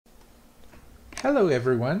Hello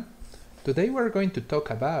everyone! Today we're going to talk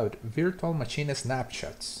about virtual machine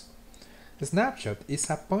snapshots. A snapshot is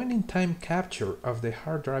a point-in-time capture of the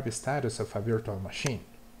hard drive status of a virtual machine.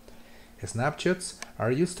 Snapshots are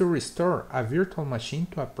used to restore a virtual machine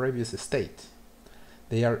to a previous state.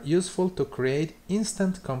 They are useful to create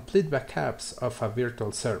instant complete backups of a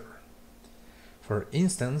virtual server. For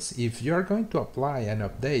instance, if you are going to apply an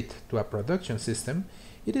update to a production system,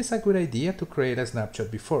 it is a good idea to create a snapshot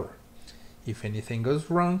before. If anything goes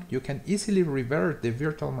wrong, you can easily revert the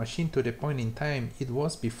virtual machine to the point in time it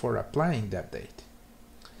was before applying the update.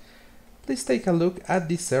 Let's take a look at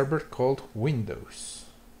this server called Windows.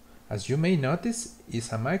 As you may notice,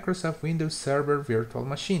 it's a Microsoft Windows Server virtual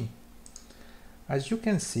machine. As you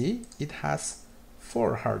can see, it has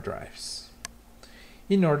 4 hard drives.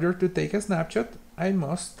 In order to take a snapshot, I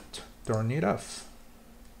must turn it off.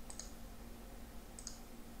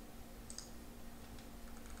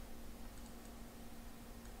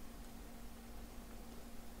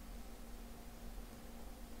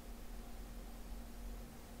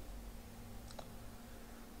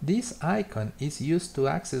 This icon is used to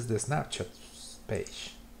access the snapshots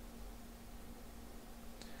page.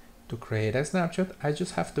 To create a snapshot, I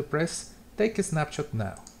just have to press Take a Snapshot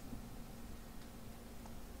Now.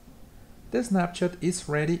 The snapshot is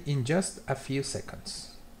ready in just a few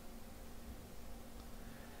seconds.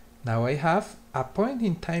 Now I have a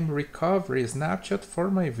point-in-time recovery snapshot for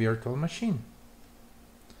my virtual machine.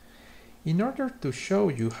 In order to show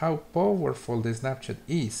you how powerful the snapshot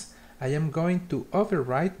is, I am going to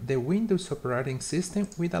overwrite the Windows operating system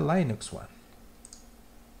with a Linux one.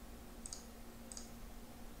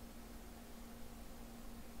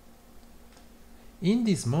 In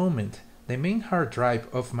this moment, the main hard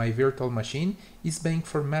drive of my virtual machine is being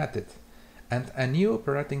formatted, and a new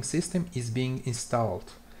operating system is being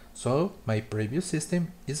installed, so my previous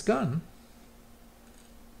system is gone.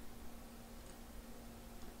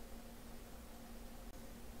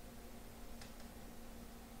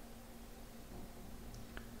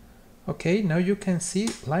 Okay, now you can see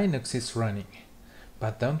Linux is running,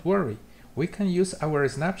 but don't worry, we can use our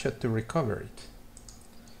snapshot to recover it.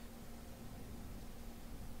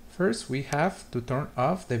 First, we have to turn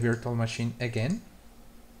off the virtual machine again.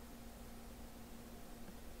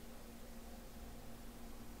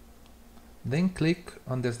 Then click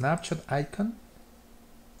on the snapshot icon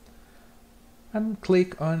and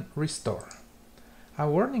click on Restore. A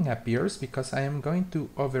warning appears because I am going to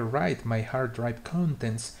overwrite my hard drive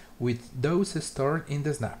contents with those stored in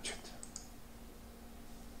the snapshot.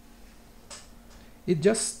 It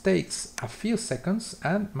just takes a few seconds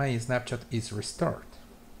and my snapshot is restored.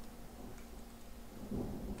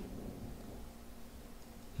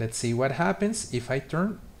 Let's see what happens if I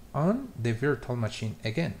turn on the virtual machine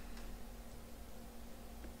again.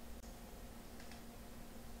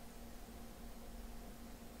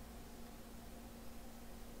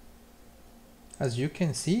 As you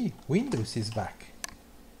can see, Windows is back.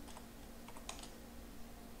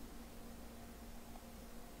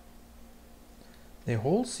 The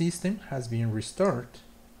whole system has been restored,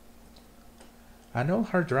 and all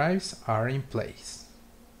hard drives are in place.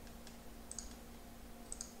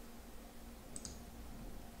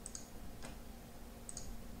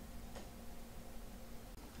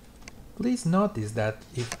 Please notice that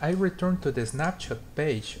if I return to the snapshot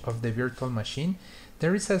page of the virtual machine,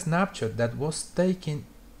 there is a snapshot that was taken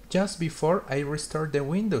just before I restored the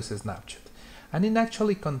Windows snapshot, and it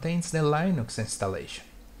actually contains the Linux installation.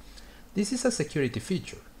 This is a security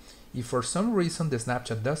feature. If for some reason the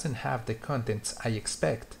snapshot doesn't have the contents I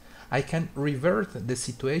expect, I can revert the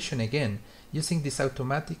situation again using this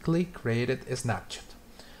automatically created snapshot.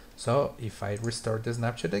 So if I restore the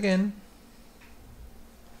snapshot again,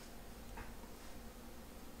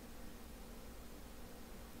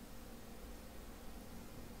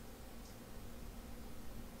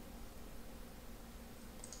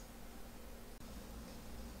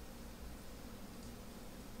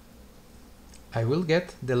 I will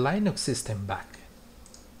get the Linux system back.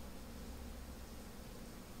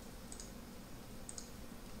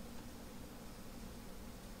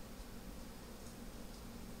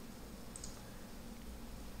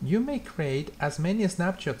 You may create as many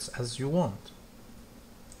snapshots as you want.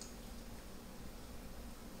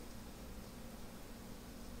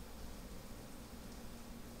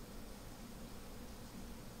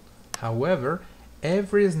 However,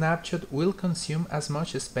 every snapshot will consume as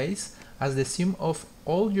much space as the sum of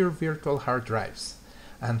all your virtual hard drives,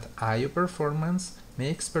 and I/O performance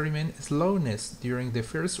may experiment slowness during the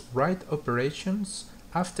first write operations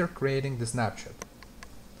after creating the snapshot.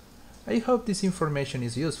 I hope this information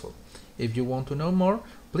is useful. If you want to know more,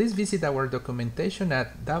 Please visit our documentation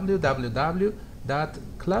at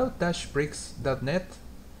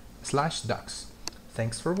www.cloud-bricks.net/docs.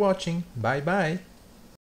 Thanks for watching. Bye bye.